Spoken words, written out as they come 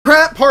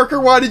Crap, Parker,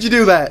 why did you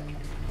do that?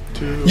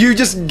 You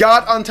just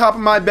got on top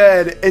of my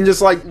bed and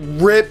just like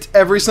ripped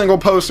every single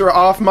poster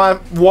off my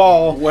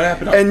wall. What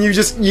happened? And you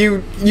just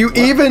you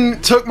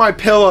even took my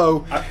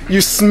pillow.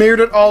 You smeared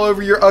it all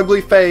over your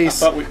ugly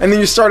face, and then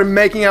you started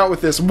making out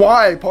with this.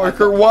 Why,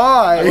 Parker?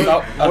 Why?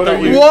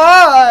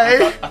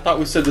 Why? I thought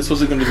we said this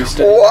wasn't going to be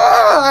steady.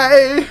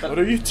 Why? What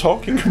are you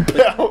talking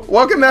about?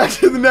 Welcome back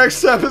to the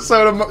next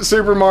episode of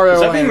Super Mario.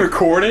 Is that being Land.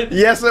 recorded?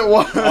 Yes, it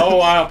was.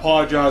 Oh, I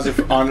apologize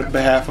on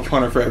behalf of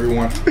Hunter for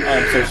everyone.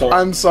 I'm so sorry.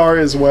 I'm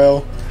sorry as well.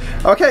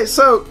 Okay,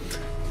 so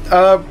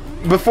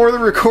before the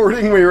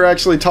recording, we were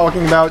actually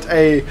talking about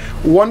a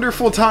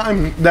wonderful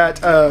time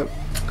that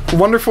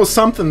wonderful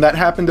something that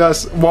happened to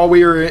us while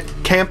we were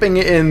camping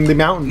in the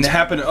mountains. It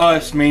happened to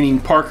us,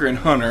 meaning Parker and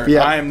Hunter.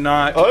 Yeah. I am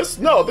not. Us?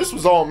 No, this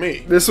was all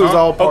me. This was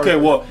all Parker. Okay,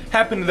 well,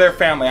 happened to their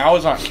family. I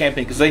was not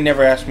camping because they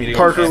never asked me to go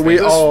Parker, camping.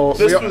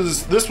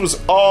 This was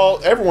all.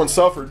 Everyone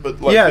suffered,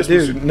 but like, yeah, this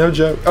dude, was, no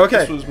joke. Okay,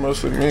 this was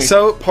mostly me.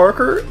 so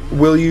Parker,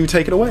 will you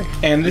take it away?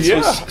 And this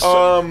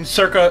was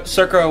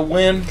circa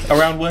when?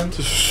 Around when?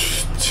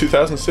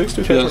 2006,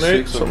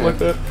 2008, something like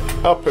that.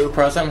 I'll poop.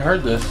 Surprised I haven't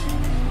heard this.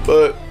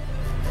 But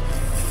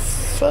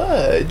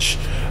fudge.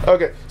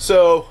 Okay,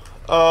 so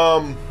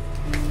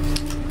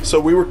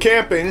we were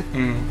camping,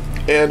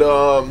 and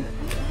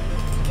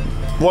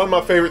one of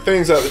my favorite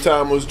things at the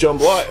time was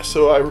jambalaya.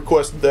 So I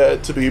requested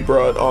that to be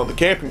brought on the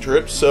camping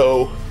trip.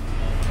 So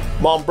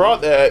Mom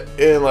brought that,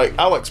 and like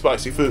I like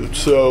spicy food,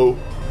 so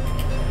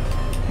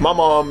my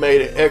mom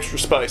made it extra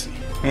spicy.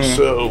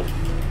 So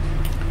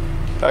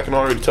I can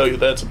already tell you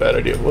that's a bad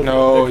idea. What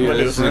No, the heck am I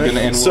yeah, this doing? isn't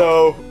gonna end well.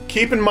 So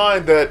keep in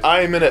mind that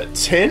I am in a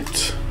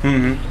tent.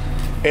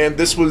 And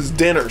this was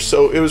dinner,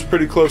 so it was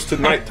pretty close to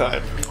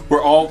nighttime.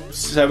 Were all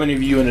 7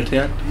 of you in a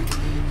tent?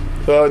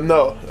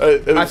 No,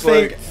 it was I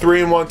think- like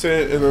 3 in one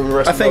tent, and then the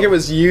rest. I think it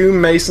was you,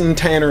 Mason,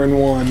 Tanner, and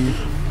one.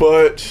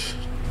 But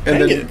And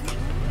dang then it.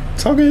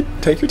 it's all good.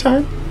 Take your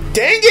time.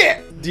 Dang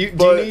it! Do you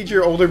need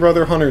your older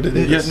brother Hunter to do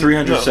You this? have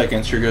 300 No.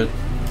 seconds. You're good.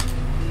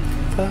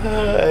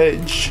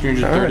 Fudge.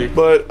 330.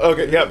 But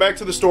okay, yeah. Back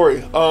to the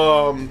story.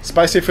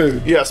 Spicy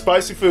food. Yeah,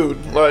 spicy food.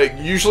 Like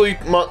usually,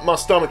 my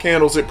stomach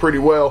handles it pretty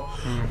well,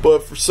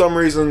 but for some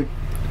reason,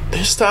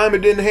 this time it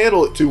didn't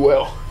handle it too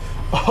well.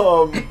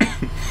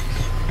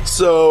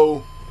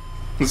 So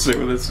Let's see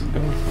where this is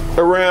going.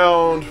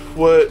 around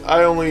what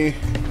I only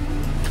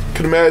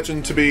could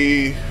imagine to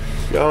be,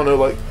 I don't know,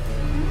 like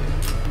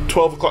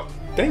 12 o'clock.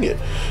 Dang it.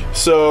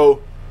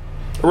 So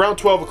around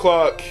 12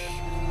 o'clock,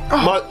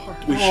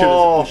 We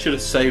should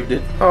have saved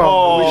it.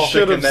 We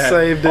should have thinking that.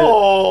 saved it.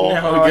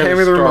 Now we gotta Hand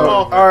me the start.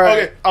 remote. All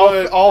right,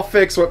 Okay, but- I'll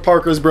fix what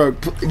Parker's broke.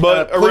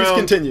 but Please around,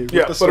 continue. with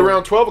Yeah, the but story.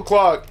 around 12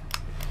 o'clock,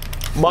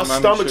 my Remind me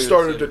stomach to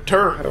started say- to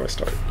turn. How do I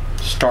start?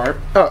 Start.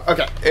 Oh,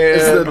 okay.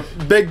 It's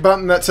the big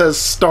button that says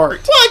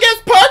start. Well, I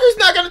guess Parker's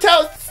not going to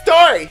tell us the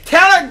story.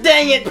 Tell her,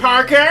 dang it,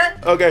 Parker!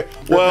 Okay,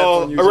 well,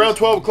 headphone users. around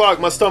 12 o'clock,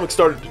 my stomach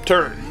started to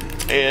turn.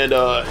 And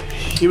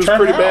it was Turn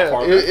pretty how, bad.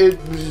 Parker? It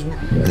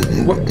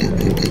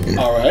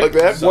All right. like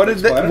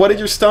that. What did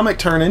your stomach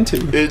turn into?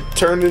 It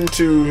turned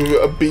into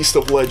a beast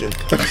of legend.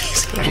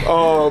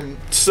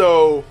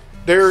 So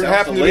there Sounds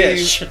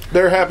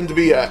happened to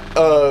be a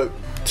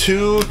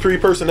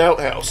 2-3 person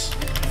outhouse.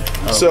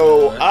 Oh,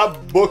 So God. I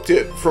booked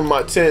it from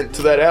my tent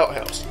to that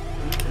outhouse.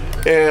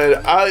 And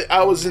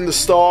I was in the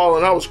stall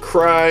and I was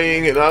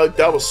crying and I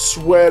was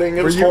sweating.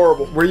 It was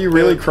horrible. Were you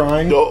really And-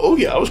 crying? Oh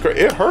yeah, I was crying.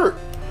 It hurt.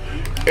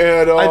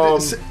 And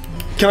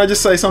Can I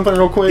just say something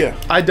real quick? Yeah.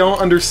 I don't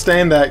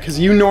understand that because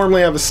you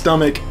normally have a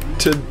stomach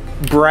to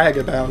brag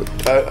about.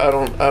 I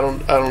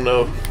don't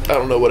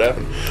know what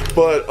happened.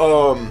 But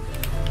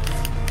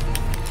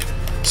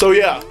so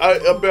yeah,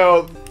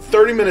 about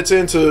 30 minutes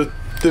into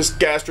this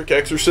gastric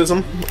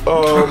exorcism, Good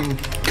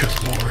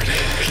lord.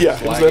 yeah,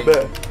 it was that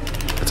bad.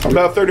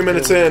 About 30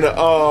 minutes in,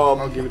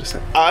 I'll give it a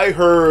second. I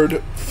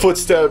heard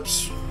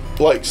footsteps,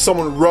 like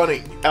someone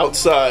running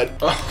outside,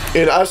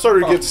 and I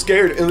started to get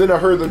scared. And then I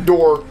heard the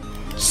door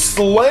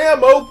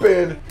slam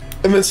open,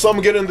 and then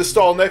someone get in the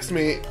stall next to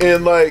me,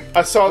 and like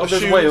I saw the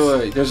shoes.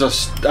 Wait. There's I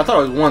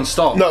thought it was one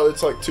stall. No,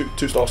 it's like two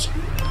stalls,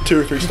 2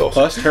 or 3 stalls.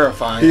 Oh, that's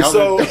terrifying. How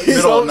So, the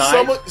middle of night?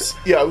 someone,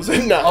 yeah, it was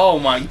at night. Oh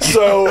my god.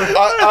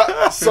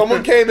 So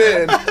someone came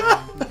in.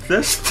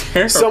 That's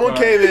terrifying. Someone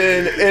came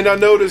in, and I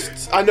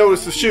noticed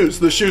the shoes.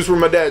 The shoes were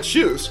my dad's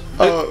shoes.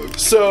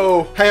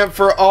 So Hey,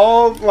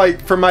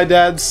 for my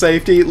dad's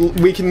safety,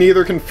 we can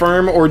neither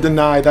confirm or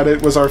deny that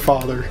it was our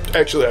father.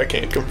 actually, I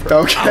can't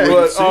confirm. Okay.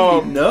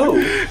 But no.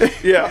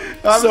 yeah,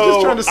 I was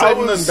just trying to save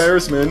him the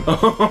embarrassment.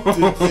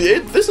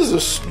 embarrassment. This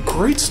is a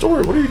great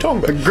story. What are you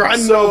talking about?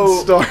 Grand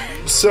old story.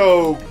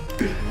 So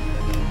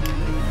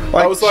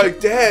I was like,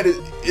 Dad,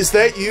 is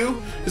that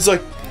you? It's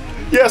like,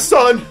 yeah,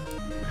 son.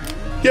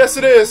 Yes,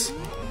 it is.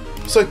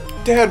 It's like,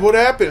 Dad, what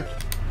happened?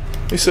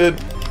 He said,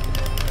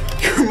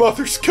 your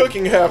mother's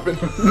cooking happened.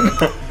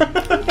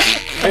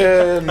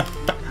 And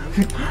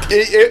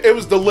it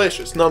was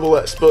delicious,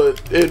 nonetheless, but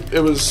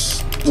it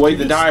was... Wait,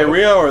 the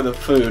diarrhea or the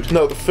food?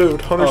 No, the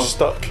food. Hunter's Oh.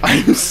 stuck.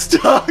 I'm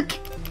stuck.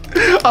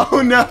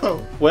 Oh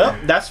no! Well,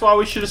 that's why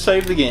we should have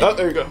saved the game. Oh,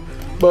 there you go.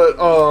 But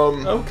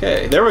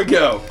Okay, there we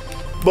go.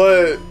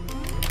 But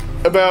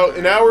about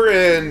an hour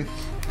in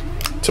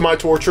to my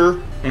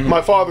torture,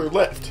 my father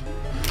left.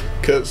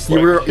 Cause You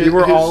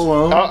were all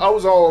alone? I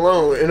was all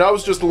alone, and I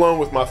was just alone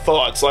with my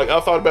thoughts. Like, I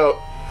thought about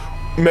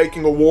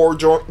making a war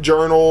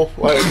journal,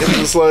 like, and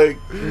just like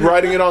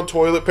writing it on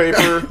toilet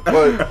paper.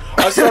 Like,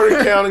 I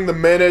started counting the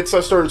minutes. I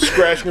started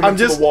scratching them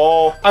into the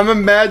wall. I'm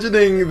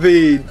imagining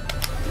the.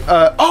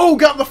 Oh,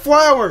 got the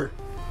flower.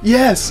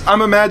 Yes,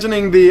 I'm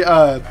imagining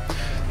the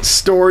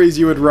stories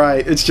you would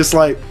write. It's just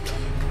like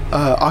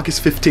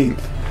August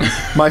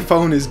 15th. My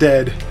phone is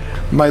dead.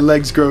 My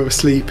legs grow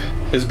asleep.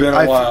 It's been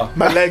a while.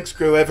 My legs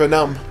grow ever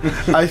numb.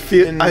 I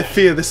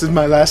fear this is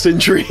my last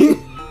entry.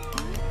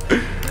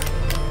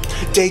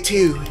 Day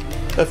 2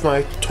 of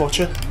my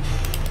torture.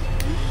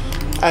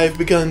 I've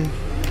begun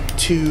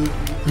to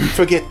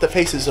forget the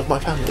faces of my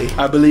family.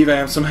 I believe I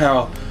am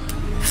somehow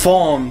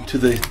fawn to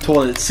the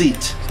toilet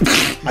seat.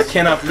 I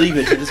cannot leave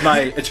it. It is my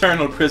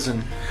eternal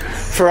prison.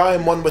 For I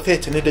am one with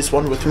it, and it is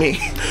one with me.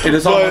 It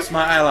is almost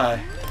my ally.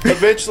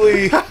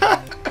 Eventually,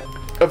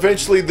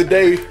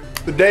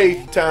 the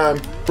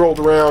daytime rolled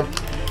around,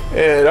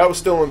 and I was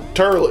still in the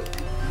toilet.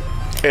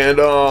 And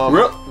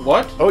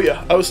What? oh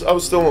yeah, I was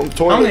still in the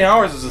toilet. How many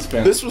hours has this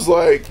been? This was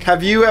like,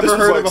 Have you ever this was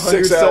heard like of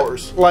 100 6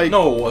 hours. Like,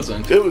 No, it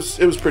wasn't. It was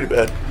pretty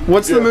bad.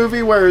 what's the Yeah.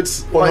 movie where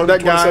it's like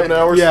that guy? 127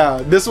 hours?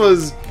 Yeah, this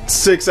was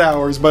 6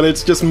 hours, but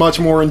it's just much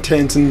more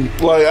intense. And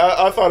Like,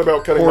 I thought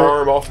about cutting my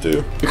arm off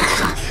too.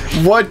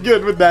 what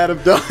good would that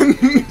have done?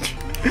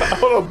 I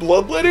don't know,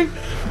 bloodletting?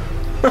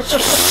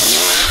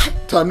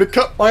 Time to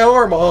cut my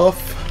arm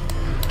off.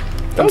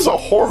 That was a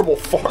horrible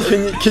fart.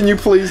 Can you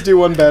please do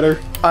one better?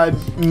 I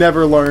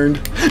never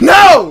learned.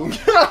 No!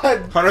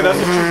 God! Hunter, that's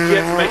what you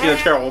get for making a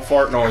terrible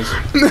fart noise.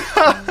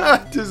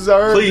 I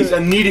deserve Please, it.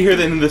 I need to hear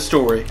the end of the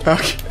story. Okay.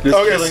 It's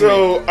Okay, killing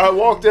so I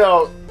walked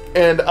out,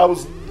 and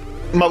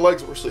my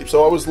legs were asleep,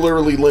 so I was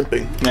literally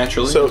limping. me.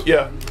 Naturally. So,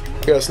 yeah.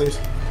 I gotta sneeze.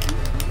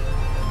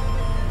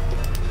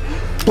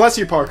 Bless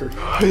you, Parker.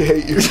 I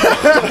hate you.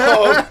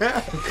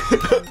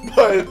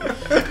 But,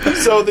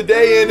 so the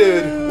day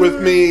ended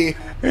with me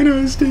I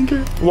know,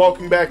 stinker.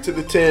 walking back to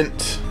the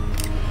tent,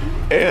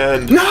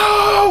 and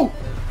No!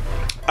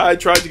 I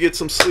tried to get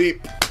some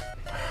sleep,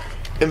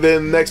 and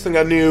then next thing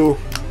I knew,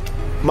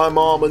 my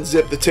mom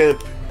unzipped the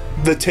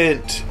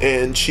tent,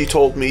 and she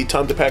told me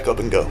time to pack up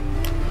and go.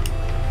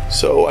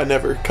 So I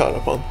never caught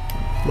up on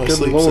my Good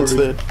sleep Lord. since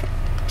then.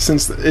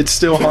 Since it's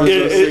still hard.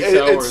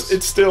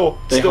 It's still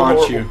they still haunt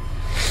horrible. you.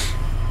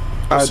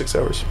 6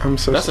 hours. I'm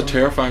so That's a sorry.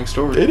 terrifying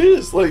story. It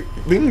is like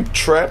being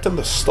trapped in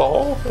the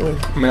stall. I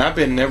mean, I've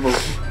been never.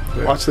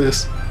 Watch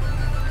this.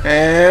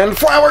 And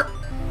flower!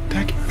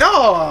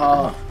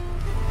 Oh!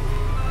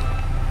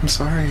 I'm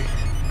sorry.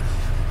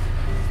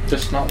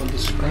 Just not with the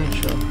screen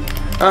show.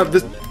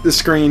 The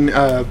screen,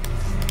 Oh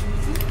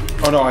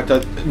no, I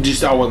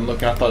wasn't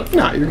looking. I thought.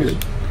 nah, you're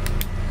good.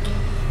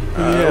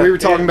 Yeah, We were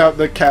talking about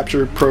the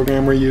capture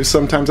program we use.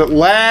 Sometimes it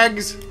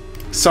lags.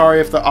 Sorry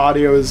if the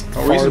audio is Oh,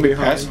 far reason to be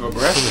behind. passive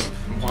aggressive.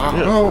 Wow.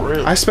 Yeah. Oh, for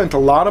real. I spent a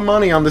lot of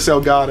money on this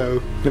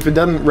Elgato. If it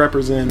doesn't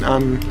represent,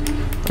 I'm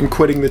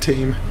quitting the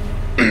team.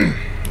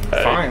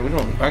 Fine. We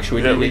don't.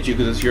 Actually, we Yeah, do need you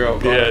because it's your own.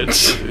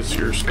 it's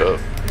your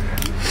stuff.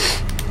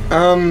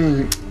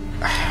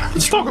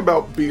 Let's talk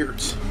about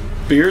beards.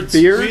 Beards.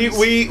 Beards?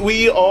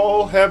 We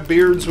all have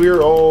beards. We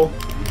are all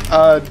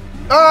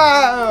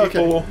Okay.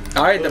 people.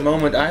 I at the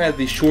moment I had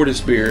the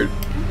shortest beard.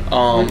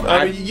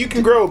 I mean, you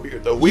can grow a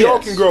beard though. We all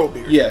Yes. can grow a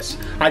beard. Yes,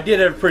 I did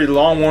have a pretty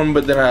long one,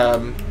 but then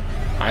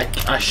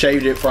I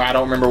shaved it for I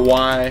don't remember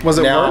why. Was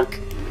it Now- work?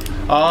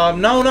 No,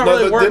 not No,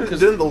 really but work.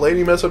 didn't the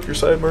lady mess up your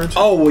sideburns?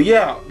 Oh well,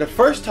 yeah. The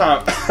first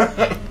time,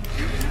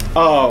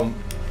 a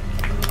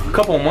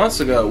couple of months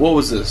ago. What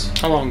was this?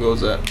 How long ago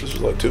was that? This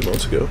was like 2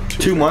 months ago.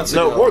 2 months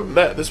No, ago. more than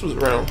that. This was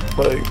around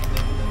like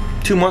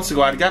 2 months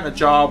ago, I'd gotten a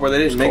job where they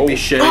didn't make me cold.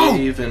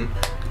 shave, and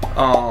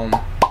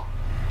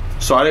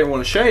so I didn't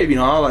want to shave. You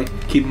know, I like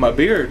keeping my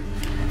beard,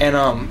 and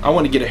I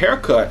wanted to get a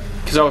haircut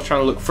because I was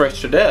trying to look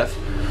fresh to death.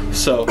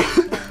 So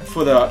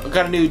I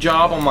got a new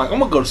job. I'm like, I'm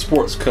gonna go to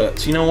Sports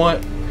Cuts. You know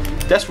what?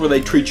 That's where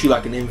they treat you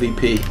like an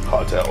MVP.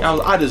 hot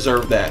towels. I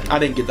deserve that. I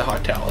didn't get the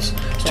hot towels.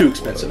 It's too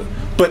expensive.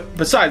 But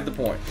besides the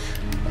point.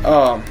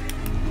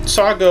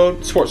 So I go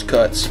to Sports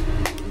Cuts,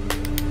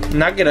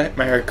 and I get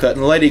my hair cut,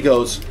 and the lady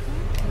goes,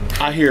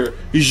 I hear,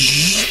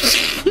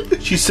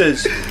 she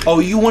says, "Oh,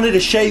 you wanted to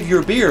shave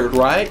your beard,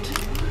 right?"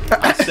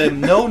 I said,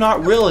 "No,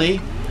 not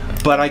really,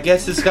 but I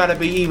guess it's got to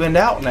be evened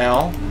out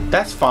now.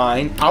 That's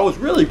fine." I was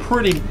really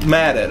pretty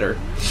mad at her.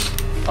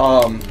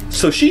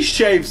 So she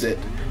shaves it.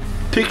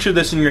 Picture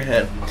this in your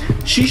head.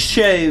 She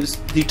shaves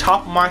the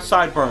top of my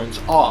sideburns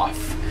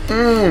off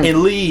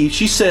and leaves.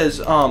 She says,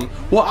 well,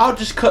 I'll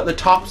just cut the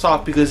tops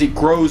off because it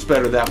grows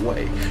better that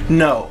way.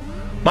 No.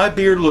 My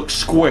beard looked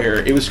square.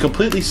 It was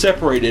completely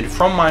separated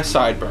from my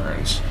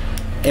sideburns.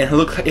 And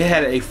it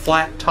had a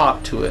flat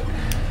top to it.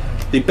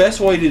 The best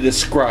way to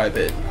describe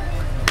it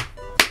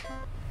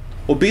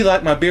will be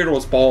like my beard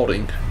was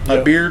balding.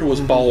 My beard was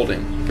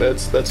balding.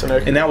 That's an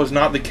accurate. And that was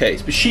not the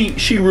case. But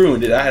she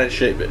ruined it. I had to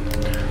shave it.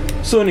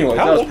 So anyway,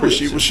 How old was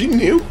she? Was she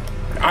new?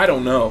 I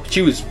don't know.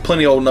 She was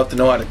plenty old enough to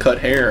know how to cut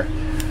hair.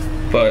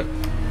 But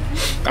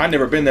I'd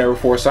never been there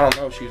before, so I don't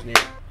know if she was new.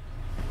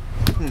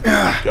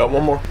 Got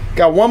one more.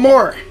 Got one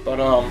more. But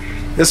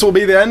This will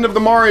be the end of the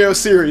Mario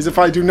series if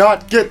I do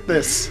not get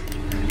this.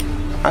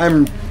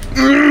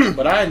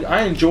 but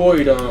I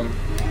enjoyed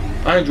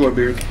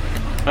beard.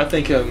 I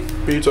think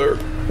Beards are.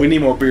 we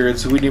need more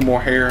beards. We need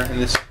more hair in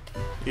this.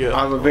 Yeah.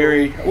 I have a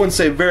I wouldn't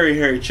say very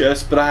hairy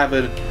chest, but I have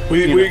a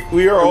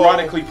We are all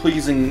erotically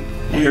pleasing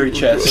hairy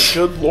chest.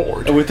 Good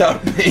lord.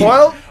 Without being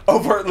Well,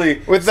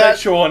 overtly with that-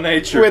 sexual in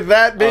nature. with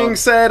that being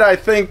said, I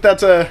think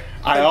that's a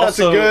that's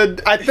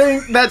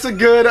a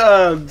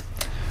good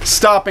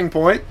stopping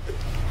point.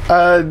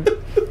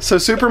 So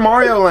Super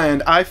Mario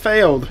Land, I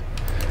failed.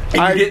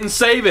 and you didn't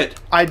save it.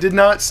 I did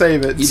not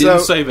save it. You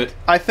didn't save it.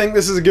 I think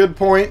this is a good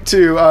point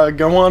to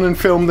go on and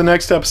film the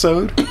next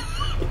episode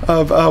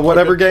of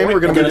whatever game we're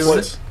going to be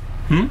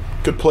doing.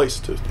 Good place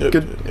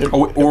to.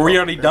 Were we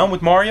already done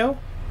with Mario?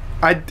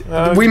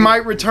 We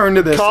might return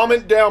to this.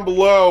 Comment down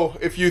below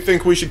if you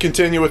think we should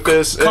continue with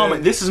this.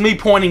 Comment. This is me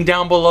pointing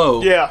down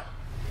below. Yeah.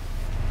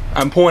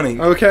 I'm pointing.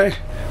 Okay.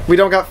 We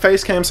don't got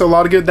face cam, so a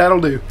lot of good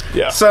that'll do.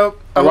 Yeah. So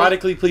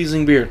Erotically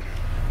pleasing beard.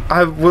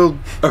 I will.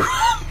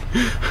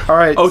 All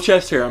right. Oh,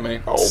 chest hair, I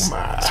mean. Oh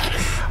my.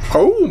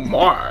 Oh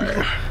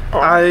my.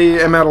 I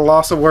am at a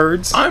loss of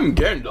words. I'm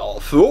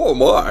Gandalf. Oh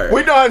my.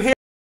 We done here.